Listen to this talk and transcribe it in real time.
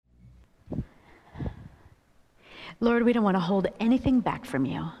Lord, we don't want to hold anything back from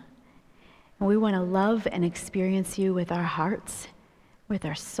you. And we want to love and experience you with our hearts, with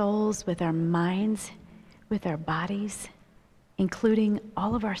our souls, with our minds, with our bodies, including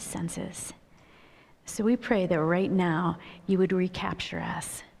all of our senses. So we pray that right now you would recapture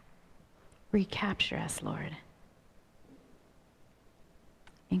us. Recapture us, Lord.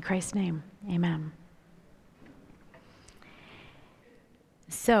 In Christ's name, amen.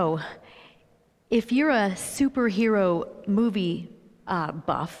 So, if you're a superhero movie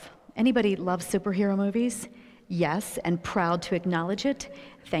buff, anybody loves superhero movies? Yes, and proud to acknowledge it.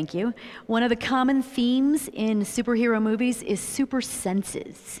 Thank you. One of the common themes in superhero movies is super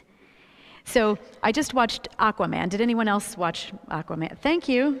senses. So I just watched Aquaman. Did anyone else watch Aquaman? Thank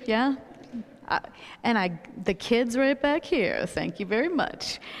you, yeah. The kids right back here, thank you very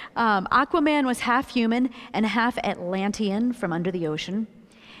much. Aquaman was half human and half Atlantean from under the ocean.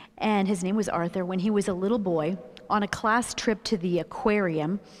 And his name was Arthur. When he was a little boy, on a class trip to the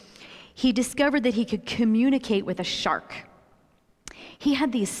aquarium, he discovered that he could communicate with a shark. He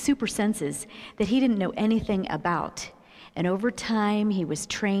had these super senses that he didn't know anything about. And over time, he was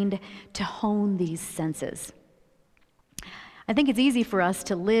trained to hone these senses. I think it's easy for us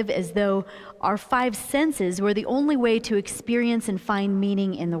to live as though our five senses were the only way to experience and find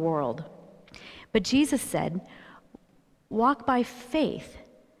meaning in the world. But Jesus said, walk by faith,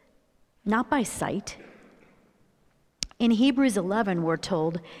 not by sight. In Hebrews 11, we're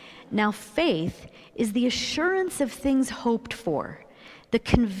told, now faith is the assurance of things hoped for, the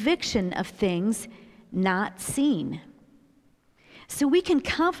conviction of things not seen. So we can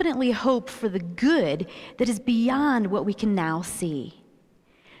confidently hope for the good that is beyond what we can now see.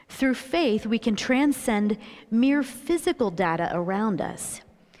 Through faith, we can transcend mere physical data around us.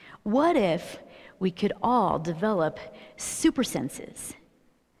 What if we could all develop super senses?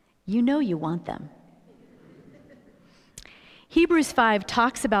 You know you want them. Hebrews 5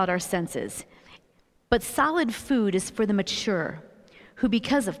 talks about our senses, but solid food is for the mature, who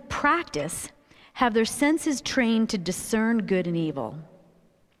because of practice have their senses trained to discern good and evil.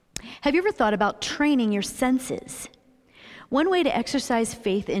 Have you ever thought about training your senses? One way to exercise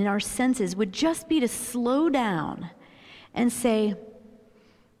faith in our senses would just be to slow down and say,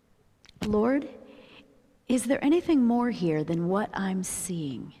 Lord, is there anything more here than what I'm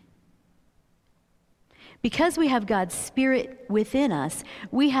seeing? Because we have God's Spirit within us,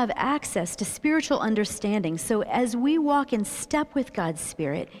 we have access to spiritual understanding. So as we walk in step with God's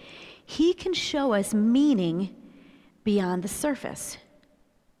Spirit, He can show us meaning beyond the surface.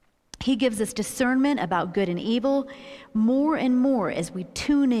 He gives us discernment about good and evil more and more as we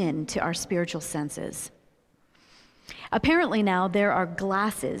tune in to our spiritual senses. Apparently now there are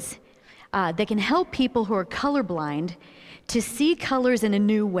glasses that can help people who are colorblind to see colors in a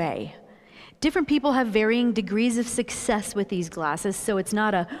new way. Different people have varying degrees of success with these glasses, so it's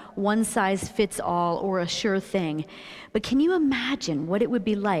not a one-size-fits-all or a sure thing. But can you imagine what it would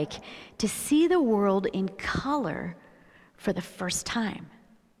be like to see the world in color for the first time?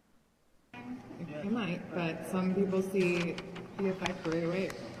 You might, but some people see the effect right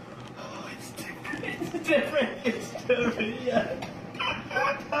away. Oh, it's different. It's different, yeah.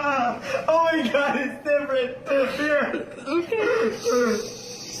 Oh my God, it's different. Here. Okay.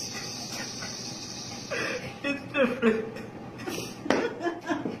 It's different.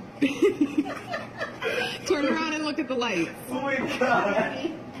 Turn around and look at the light. Oh my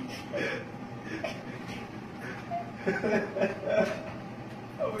God.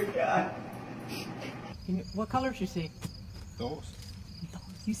 Oh my God. What colors you see? Those.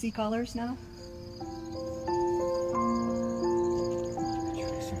 You see colors now?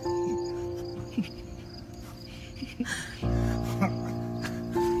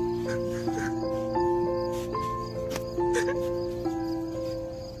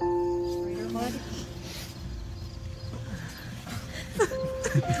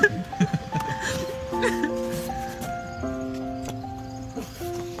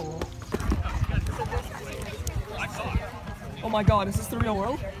 Oh my God, is this the real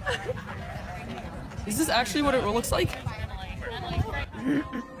world? Is this actually what it looks like?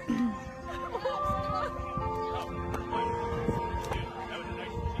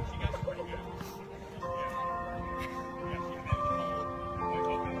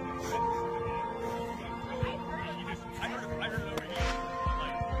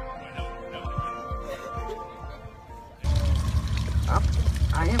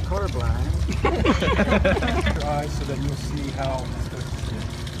 I am colorblind. Your eyes so that you'll see how.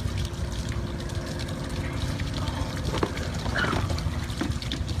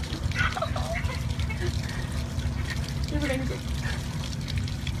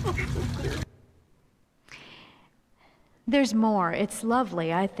 There's more. It's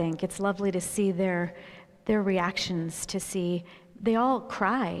lovely, I think. It's lovely to see their reactions, to see they all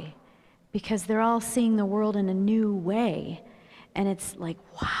cry because they're all seeing the world in a new way. And it's like,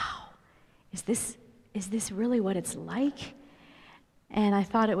 wow, is this really what it's like? And I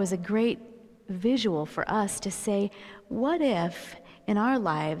thought it was a great visual for us to say, what if in our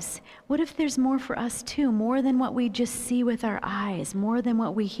lives, what if there's more for us too, more than what we just see with our eyes, more than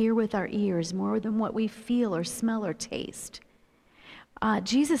what we hear with our ears, more than what we feel or smell or taste?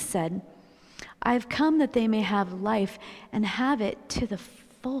 Jesus said, I've come that they may have life and have it to the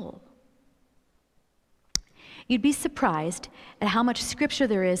full. You'd be surprised at how much scripture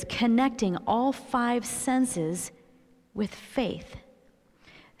there is connecting all 5 senses with faith.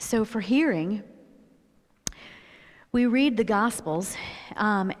 So for hearing, we read the Gospels,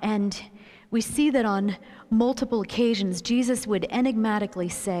 and we see that on multiple occasions, Jesus would enigmatically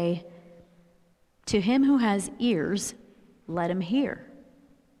say, to him who has ears, let him hear.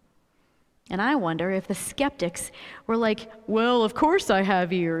 And I wonder if the skeptics were like, well, of course I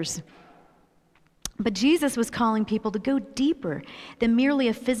have ears. But Jesus was calling people to go deeper than merely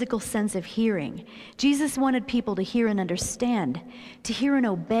a physical sense of hearing. Jesus wanted people to hear and understand, to hear and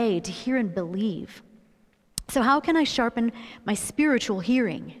obey, to hear and believe. So how can I sharpen my spiritual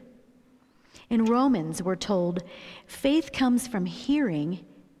hearing? In Romans, we're told, faith comes from hearing,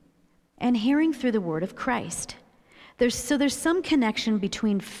 and hearing through the word of Christ. There's some connection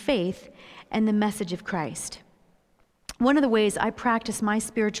between faith and the message of Christ. One of the ways I practice my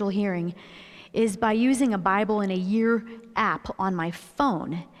spiritual hearing is by using a Bible in a Year app on my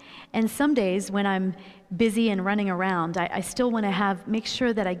phone. And some days when I'm busy and running around, I still want to make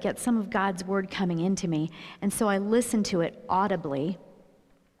sure that I get some of God's word coming into me. And so I listen to it audibly.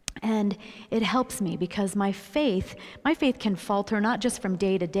 And it helps me because my faith can falter not just from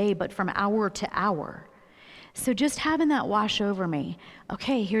day to day, but from hour to hour. So just having that wash over me,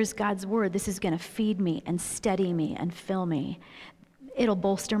 okay, here's God's word. This is going to feed me and steady me and fill me. It'll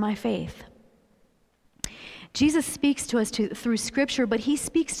bolster my faith. Jesus speaks to us through Scripture, but he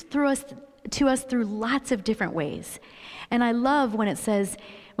speaks to us through lots of different ways. And I love when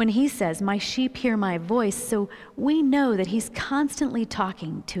he says, my sheep hear my voice, so we know that he's constantly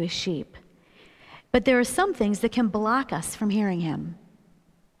talking to his sheep. But there are some things that can block us from hearing him.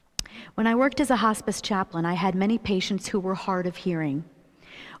 When I worked as a hospice chaplain, I had many patients who were hard of hearing.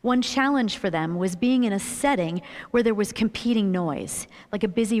 One challenge for them was being in a setting where there was competing noise, like a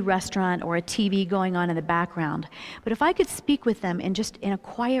busy restaurant or a TV going on in the background. But if I could speak with them in a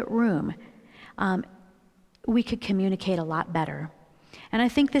quiet room, we could communicate a lot better. And I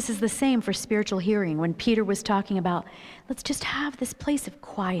think this is the same for spiritual hearing. When Peter was talking about, let's just have this place of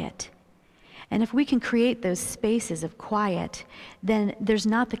quiet. And if we can create those spaces of quiet, then there's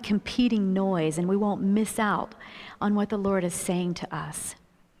not the competing noise, and we won't miss out on what the Lord is saying to us.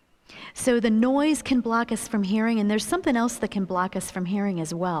 So the noise can block us from hearing, and there's something else that can block us from hearing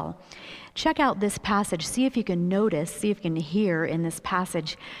as well. Check out this passage. See if you can notice, see if you can hear in this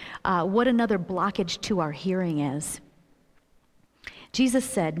passage what another blockage to our hearing is. Jesus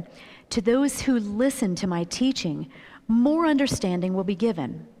said, to those who listen to my teaching, more understanding will be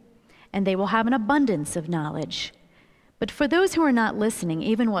given, and they will have an abundance of knowledge. But for those who are not listening,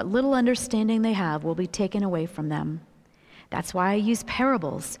 even what little understanding they have will be taken away from them. That's why I use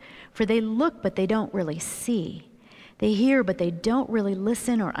parables, for they look but they don't really see. They hear but they don't really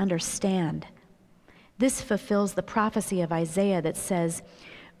listen or understand. This fulfills the prophecy of Isaiah that says,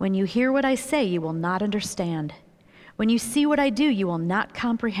 when you hear what I say, you will not understand. When you see what I do, you will not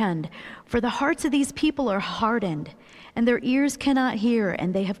comprehend. For the hearts of these people are hardened, and their ears cannot hear,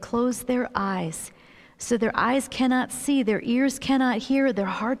 and they have closed their eyes. So their eyes cannot see, their ears cannot hear, their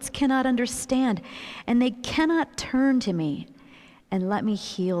hearts cannot understand, and they cannot turn to me and let me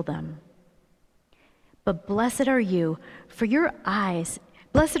heal them. But blessed are you, for your eyes,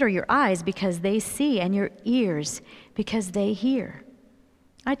 blessed are your eyes because they see, and your ears because they hear.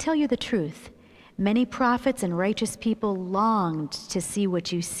 I tell you the truth, many prophets and righteous people longed to see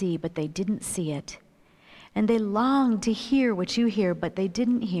what you see, but they didn't see it. And they longed to hear what you hear, but they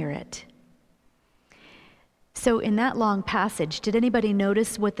didn't hear it. So in that long passage, did anybody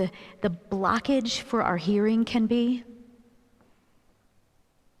notice what the blockage for our hearing can be?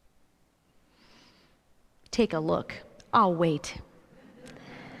 Take a look. I'll wait.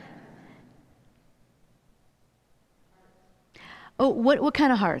 Oh, what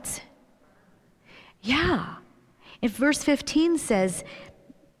kind of hearts? Yeah. If verse 15 says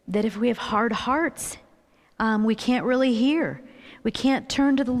that if we have hard hearts, we can't really hear. We can't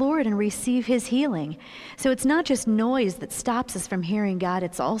turn to the Lord and receive his healing. So it's not just noise that stops us from hearing God.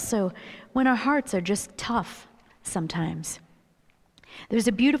 It's also when our hearts are just tough sometimes. There's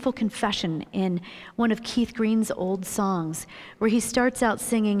a beautiful confession in one of Keith Green's old songs where he starts out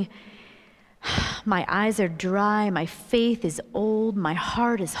singing, "My eyes are dry, my faith is old, my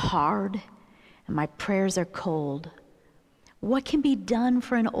heart is hard, and my prayers are cold. What can be done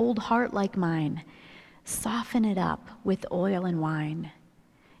for an old heart like mine? Soften it up with oil and wine."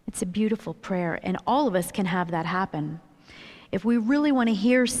 It's a beautiful prayer, and all of us can have that happen. If we really want to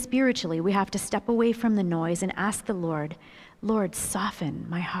hear spiritually, we have to step away from the noise and ask the Lord, "Lord, soften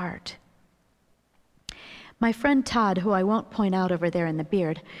my heart." My friend Todd, who I won't point out over there in the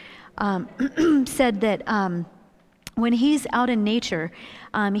beard, said that when he's out in nature,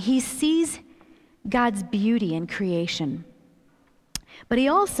 he sees God's beauty in creation. But he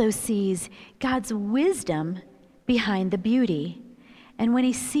also sees God's wisdom behind the beauty. And when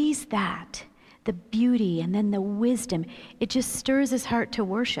he sees that, the beauty and then the wisdom, it just stirs his heart to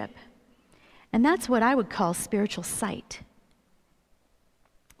worship. And that's what I would call spiritual sight.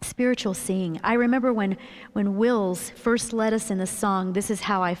 Spiritual seeing. I remember when Wills first led us in the song, "This Is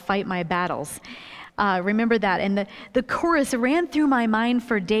How I Fight My Battles." Remember that? And the chorus ran through my mind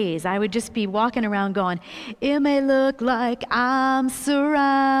for days. I would just be walking around going, "It may look like I'm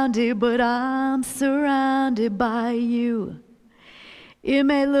surrounded, but I'm surrounded by you. It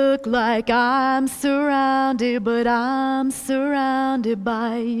may look like I'm surrounded, but I'm surrounded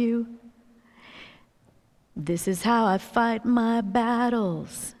by you. This is how I fight my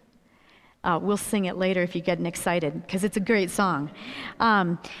battles." We'll sing it later if you're getting excited, because it's a great song.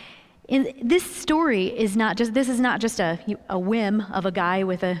 This story is not just a whim of a guy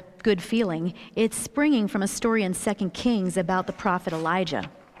with a good feeling. It's springing from a story in 2 Kings about the prophet Elijah.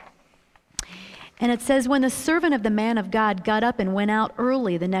 And it says, when the servant of the man of God got up and went out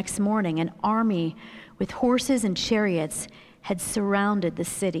early the next morning, an army with horses and chariots had surrounded the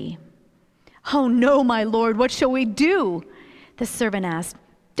city. "Oh no, my lord, what shall we do?" the servant asked.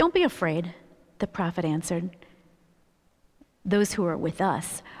 "Don't be afraid," the prophet answered. "Those who are with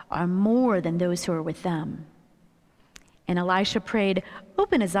us are more than those who are with them." And Elisha prayed,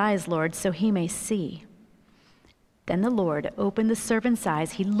 "Open his eyes, Lord, so he may see." Then the Lord opened the servant's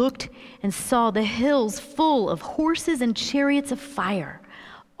eyes. He looked and saw the hills full of horses and chariots of fire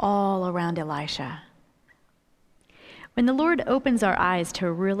all around Elisha. When the Lord opens our eyes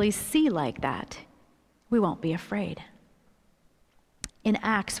to really see like that, we won't be afraid. In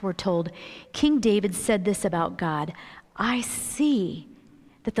Acts, we're told, King David said this about God, "I see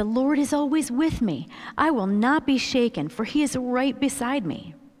that the Lord is always with me. I will not be shaken, for he is right beside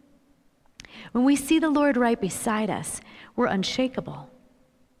me." When we see the Lord right beside us, we're unshakable.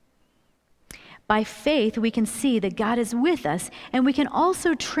 By faith, we can see that God is with us, and we can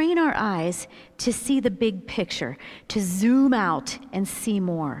also train our eyes to see the big picture, to zoom out and see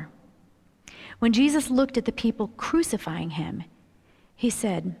more. When Jesus looked at the people crucifying him, he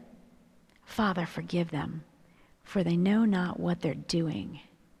said, "Father, forgive them, for they know not what they're doing."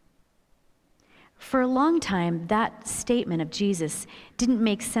 For a long time, that statement of Jesus didn't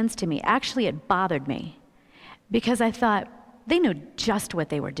make sense to me. Actually, it bothered me because I thought, they knew just what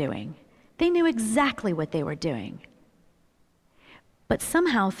they were doing. They knew exactly what they were doing. But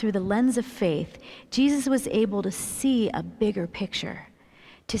somehow, through the lens of faith, Jesus was able to see a bigger picture,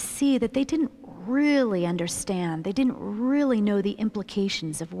 to see that they didn't really understand. They didn't really know the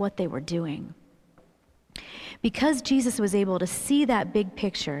implications of what they were doing. Because Jesus was able to see that big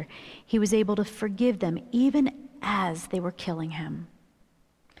picture, he was able to forgive them even as they were killing him.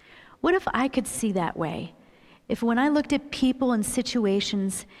 What if I could see that way? If when I looked at people and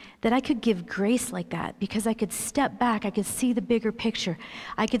situations that I could give grace like that, because I could step back, I could see the bigger picture.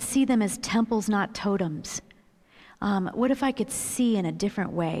 I could see them as temples, not totems. What if I could see in a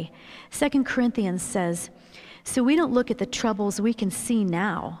different way? 2 Corinthians says, "So we don't look at the troubles we can see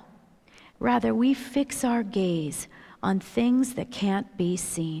now. Rather, we fix our gaze on things that can't be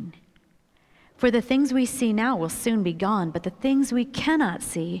seen. For the things we see now will soon be gone, but the things we cannot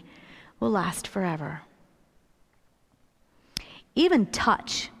see will last forever." Even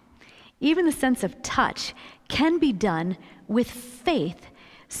touch, even the sense of touch, can be done with faith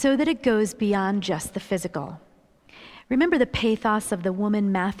so that it goes beyond just the physical. Remember the pathos of the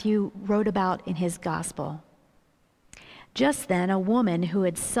woman Matthew wrote about in his gospel. Just then, a woman who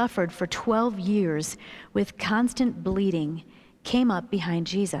had suffered for 12 years with constant bleeding came up behind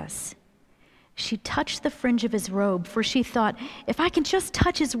Jesus. She touched the fringe of his robe, for she thought, "If I can just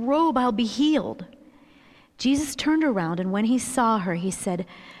touch his robe, I'll be healed." Jesus turned around, and when he saw her, he said,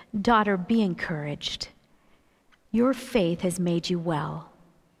 "Daughter, be encouraged. Your faith has made you well."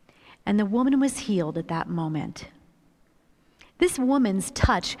 And the woman was healed at that moment. This woman's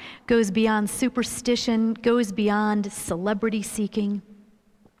touch goes beyond superstition, goes beyond celebrity seeking.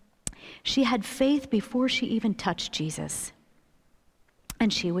 She had faith before she even touched Jesus,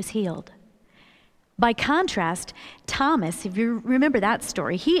 and she was healed. By contrast, Thomas, if you remember that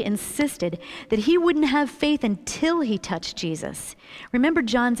story, he insisted that he wouldn't have faith until he touched Jesus. Remember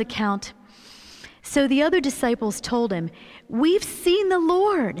John's account? So the other disciples told him, "We've seen the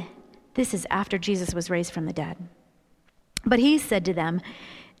Lord." This is after Jesus was raised from the dead. But he said to them,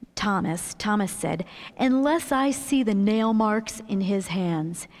 Thomas said, "Unless I see the nail marks in his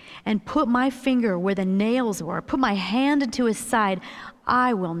hands and put my finger where the nails were, put my hand into his side,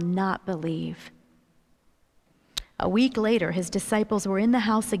 I will not believe." A week later, his disciples were in the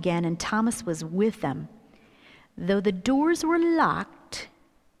house again, and Thomas was with them. Though the doors were locked,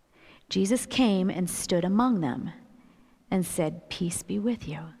 Jesus came and stood among them and said, "Peace be with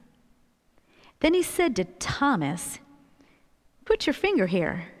you." Then he said to Thomas, "Put your finger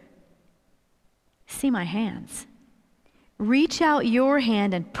here. See my hands. Reach out your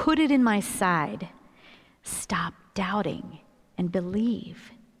hand and put it in my side. Stop doubting and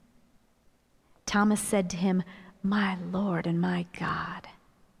believe." Thomas said to him, "My Lord and my God."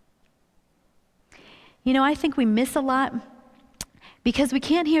 You know, I think we miss a lot because we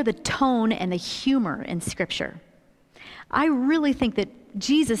can't hear the tone and the humor in Scripture. I really think that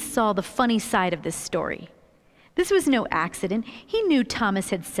Jesus saw the funny side of this story. This was no accident. He knew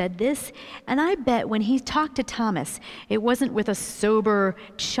Thomas had said this, and I bet when he talked to Thomas, it wasn't with a sober,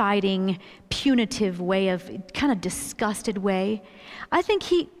 chiding, punitive way of, kind of disgusted way. I think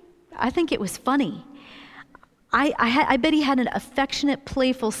it was funny. I bet he had an affectionate,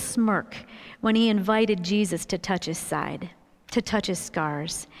 playful smirk when he invited Jesus to touch his side, to touch his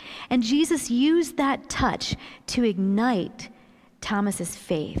scars. And Jesus used that touch to ignite Thomas's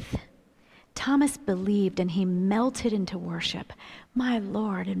faith. Thomas believed and he melted into worship. My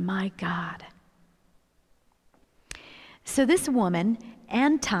Lord and my God. So this woman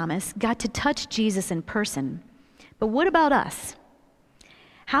and Thomas got to touch Jesus in person. But what about us?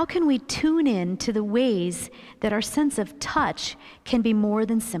 How can we tune in to the ways that our sense of touch can be more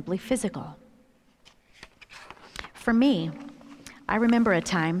than simply physical? For me, I remember a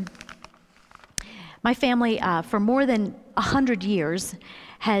time, my family for more than 100 years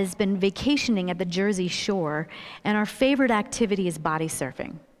has been vacationing at the Jersey Shore, and our favorite activity is body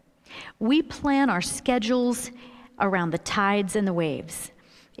surfing. We plan our schedules around the tides and the waves.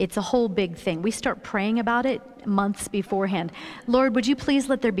 It's a whole big thing. We start praying about it months beforehand. Lord, would you please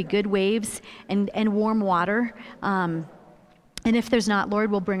let there be good waves and warm water? And if there's not,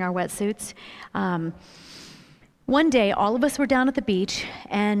 Lord, we'll bring our wetsuits. One day, all of us were down at the beach,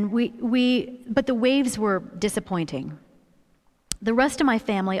 and but the waves were disappointing. The rest of my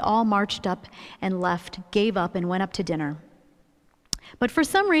family all marched up and left, gave up, and went up to dinner. But for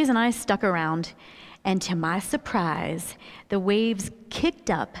some reason, I stuck around, and to my surprise, the waves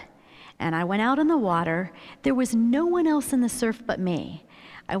kicked up, and I went out in the water. There was no one else in the surf but me.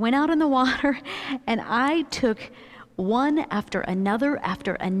 I went out in the water, and I took one after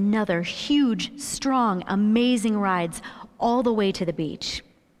another, huge, strong, amazing rides all the way to the beach.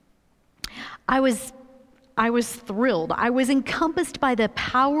 I was thrilled. I was encompassed by the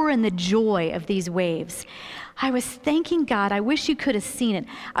power and the joy of these waves. I was thanking God. I wish you could have seen it.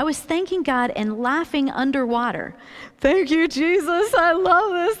 I was thanking God and laughing underwater. Thank you, Jesus. I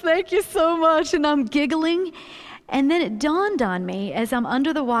love this. Thank you so much. And I'm giggling. And then it dawned on me as I'm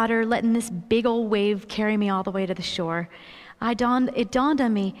under the water, letting this big old wave carry me all the way to the shore. It dawned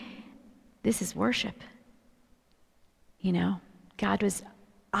on me, this is worship. You know,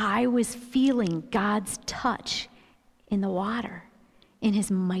 I was feeling God's touch in the water, in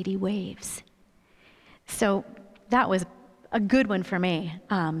his mighty waves. So that was a good one for me.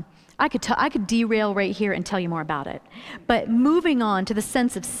 I could derail right here and tell you more about it. But moving on to the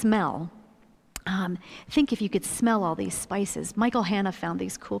sense of smell, think if you could smell all these spices. Michael Hanna found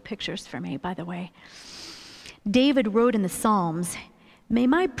these cool pictures for me, by the way. David wrote in the Psalms, "May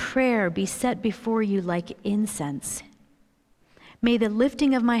my prayer be set before you like incense. May the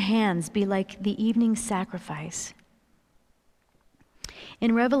lifting of my hands be like the evening sacrifice."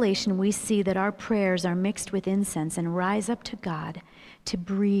 In Revelation, we see that our prayers are mixed with incense and rise up to God to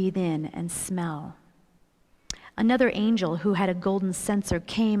breathe in and smell. Another angel who had a golden censer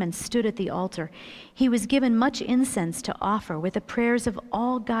came and stood at the altar. He was given much incense to offer with the prayers of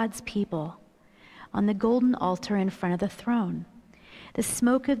all God's people on the golden altar in front of the throne. The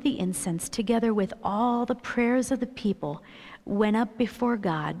smoke of the incense, together with all the prayers of the people, went up before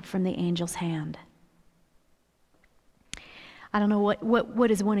God from the angel's hand. I don't know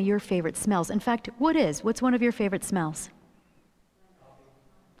what is one of your favorite smells. In fact, what's one of your favorite smells?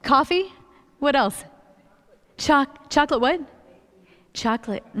 Coffee? What else? Chocolate what?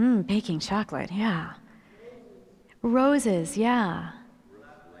 Chocolate. Baking chocolate, yeah. Roses, yeah.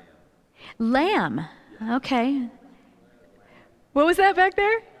 Lamb. Okay. What was that back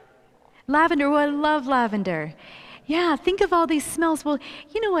there? Lavender. Well, I love lavender. Yeah, think of all these smells. Well,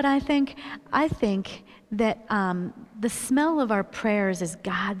 you know what I think? I think that the smell of our prayers is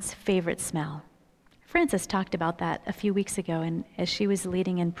God's favorite smell. Frances talked about that a few weeks ago as she was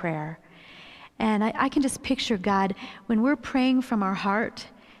leading in prayer. And I can just picture God, when we're praying from our heart,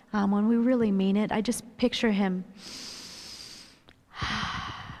 when we really mean it, I just picture him.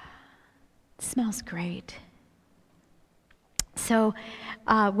 It smells great. So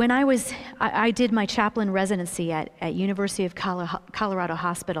when I did my chaplain residency at University of Colorado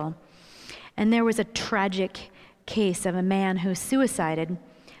Hospital, and there was a tragic case of a man who suicided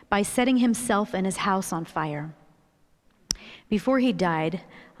by setting himself and his house on fire. Before he died,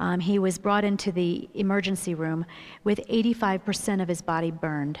 he was brought into the emergency room with 85% of his body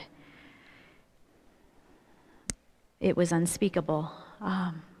burned. It was unspeakable.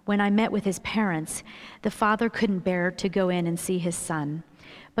 When I met with his parents, the father couldn't bear to go in and see his son,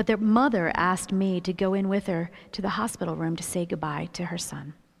 but their mother asked me to go in with her to the hospital room to say goodbye to her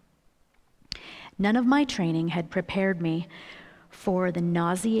son. None of my training had prepared me for the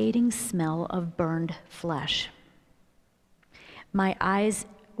nauseating smell of burned flesh. My eyes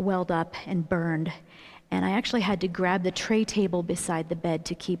welled up and burned, and I actually had to grab the tray table beside the bed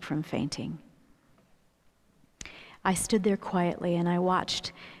to keep from fainting. I stood there quietly and I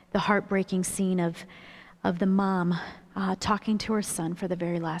watched the heartbreaking scene of the mom talking to her son for the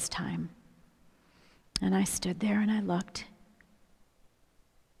very last time. And I stood there and I looked.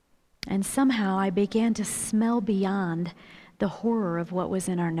 And somehow I began to smell beyond the horror of what was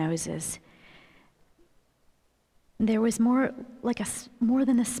in our noses. There was more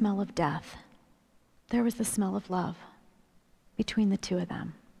than the smell of death. There was the smell of love between the two of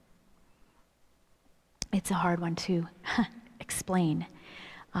them. It's a hard one to explain.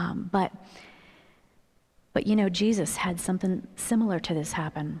 But you know, Jesus had something similar to this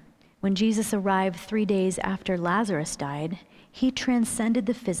happen. When Jesus arrived 3 days after Lazarus died, he transcended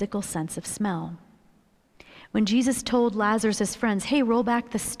the physical sense of smell. When Jesus told Lazarus' friends, hey, roll back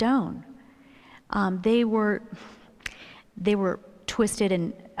the stone, they were twisted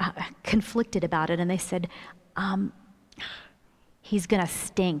and conflicted about it, and they said, he's gonna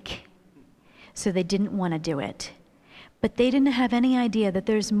stink. So they didn't want to do it. But they didn't have any idea that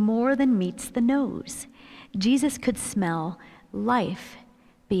there's more than meets the nose. Jesus could smell life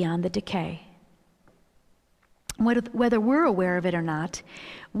beyond the decay. Whether we're aware of it or not,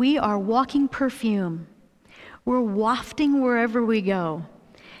 we are walking perfume. We're wafting wherever we go.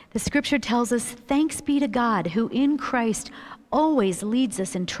 The scripture tells us, thanks be to God, who in Christ always leads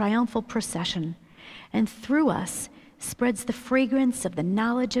us in triumphal procession, and through us spreads the fragrance of the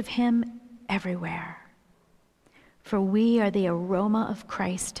knowledge of him everywhere. For we are the aroma of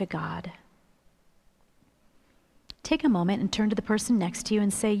Christ to God. Take a moment and turn to the person next to you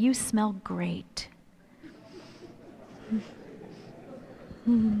and say, you smell great.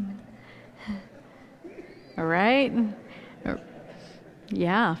 All right?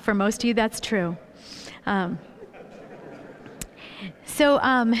 Yeah, for most of you, that's true. And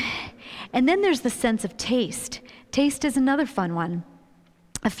then there's the sense of taste. Taste is another fun one.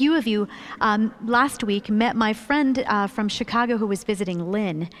 A few of you last week met my friend from Chicago who was visiting,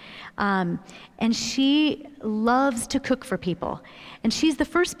 Lynn, and she loves to cook for people. And she's the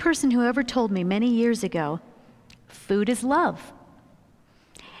first person who ever told me many years ago, food is love.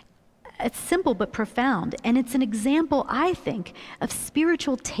 It's simple but profound, and it's an example, I think, of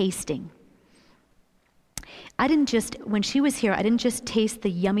spiritual tasting. When she was here, I didn't just taste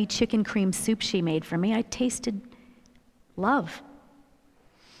the yummy chicken cream soup she made for me, I tasted love.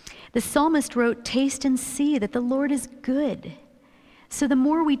 The psalmist wrote, taste and see that the Lord is good. So the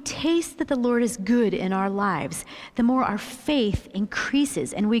more we taste that the Lord is good in our lives, the more our faith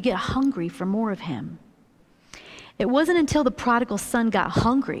increases and we get hungry for more of him. It wasn't until the prodigal son got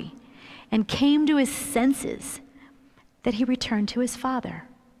hungry and came to his senses that he returned to his father.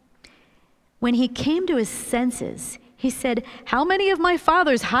 When he came to his senses, he said, how many of my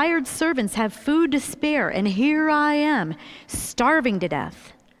father's hired servants have food to spare, and here I am, starving to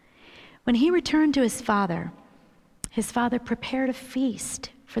death? When he returned to his father prepared a feast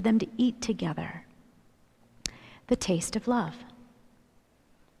for them to eat together. The taste of love.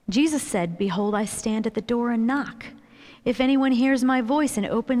 Jesus said, behold, I stand at the door and knock. If anyone hears my voice and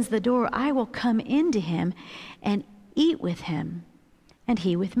opens the door, I will come into him and eat with him, and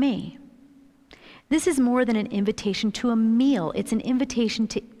he with me. This is more than an invitation to a meal. It's an invitation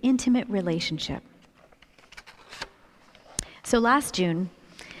to intimate relationship. So last June,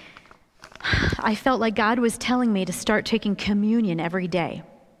 I felt like God was telling me to start taking communion every day.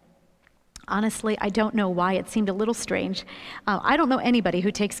 Honestly, I don't know why. It seemed a little strange. I don't know anybody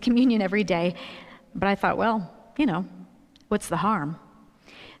who takes communion every day, but I thought, well, what's the harm?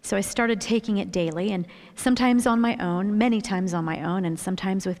 So I started taking it daily, and sometimes on my own, many times on my own, and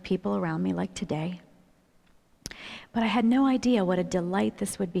sometimes with people around me like today. But I had no idea what a delight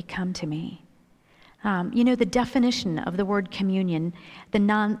this would become to me. The definition of the word communion, the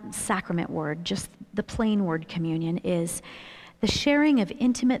non-sacrament word, just the plain word communion, is the sharing of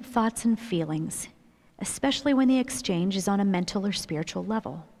intimate thoughts and feelings, especially when the exchange is on a mental or spiritual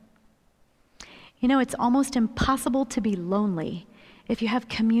level. It's almost impossible to be lonely if you have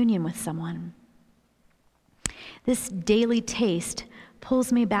communion with someone. This daily taste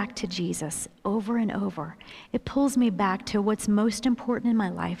pulls me back to Jesus over and over. It pulls me back to what's most important in my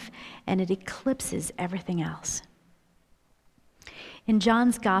life, and it eclipses everything else. In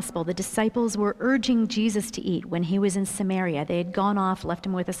John's gospel, the disciples were urging Jesus to eat when he was in Samaria. They had gone off, left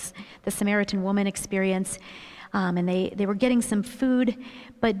him with the Samaritan woman experience, and they were getting some food,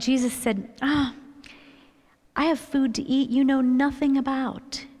 but Jesus said, I have food to eat you know nothing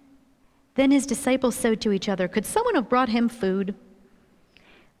about. Then his disciples said to each other, could someone have brought him food?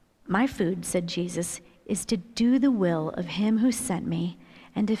 My food, said Jesus, is to do the will of him who sent me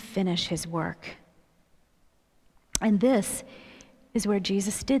and to finish his work. And this is where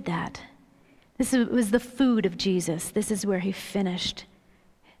Jesus did that. This was the food of Jesus. This is where he finished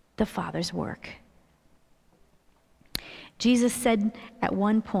the Father's work. Jesus said at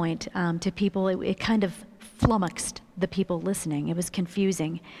one point to people, it kind of flummoxed the people listening. It was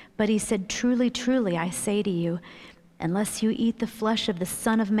confusing. But he said, truly, truly, I say to you, unless you eat the flesh of the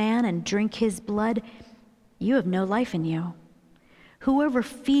Son of Man and drink his blood, you have no life in you. Whoever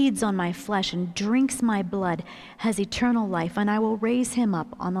feeds on my flesh and drinks my blood has eternal life, and I will raise him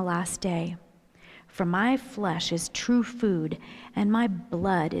up on the last day. For my flesh is true food, and my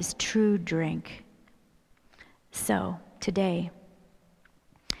blood is true drink. So, today,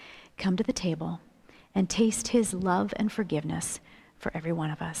 come to the table and taste his love and forgiveness for every one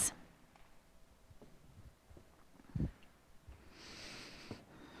of us.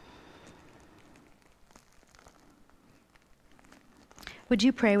 Would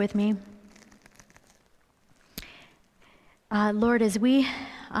you pray with me? Lord, as we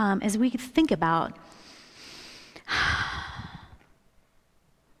think about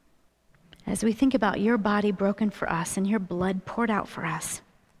your body broken for us and your blood poured out for us,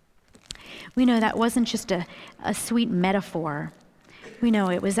 we know that wasn't just a sweet metaphor. We know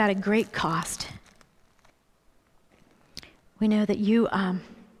it was at a great cost. We know that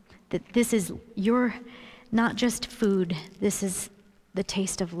that this is your not just food, this is the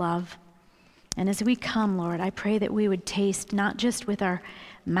taste of love. And as we come, Lord, I pray that we would taste not just with our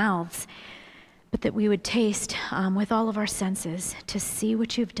mouths, but that we would taste with all of our senses, to see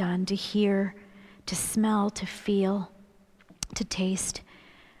what you've done, to hear, to smell, to feel, to taste,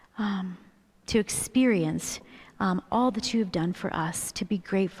 to experience all that you have done for us, to be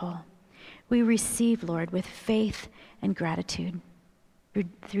grateful. We receive, Lord, with faith and gratitude.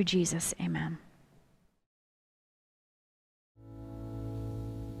 Through Jesus, amen.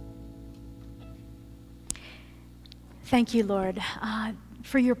 Thank you, Lord,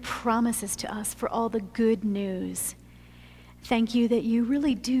 for your promises to us, for all the good news. Thank you that you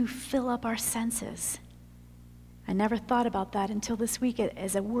really do fill up our senses. I never thought about that until this week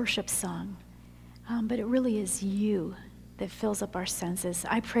as a worship song, but it really is you that fills up our senses.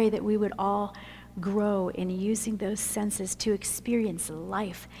 I pray that we would all grow in using those senses to experience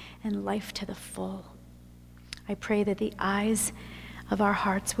life and life to the full. I pray that the eyes of our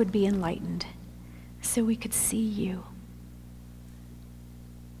hearts would be enlightened so we could see you.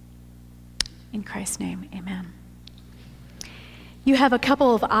 In Christ's name, amen. You have a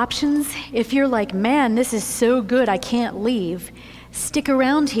couple of options. If you're like, man, this is so good, I can't leave, stick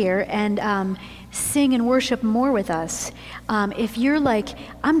around here and sing and worship more with us. If you're like,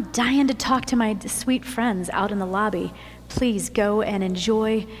 I'm dying to talk to my sweet friends out in the lobby, please go and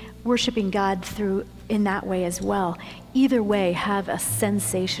enjoy worshiping God in that way as well. Either way, have a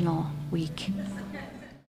sensational week.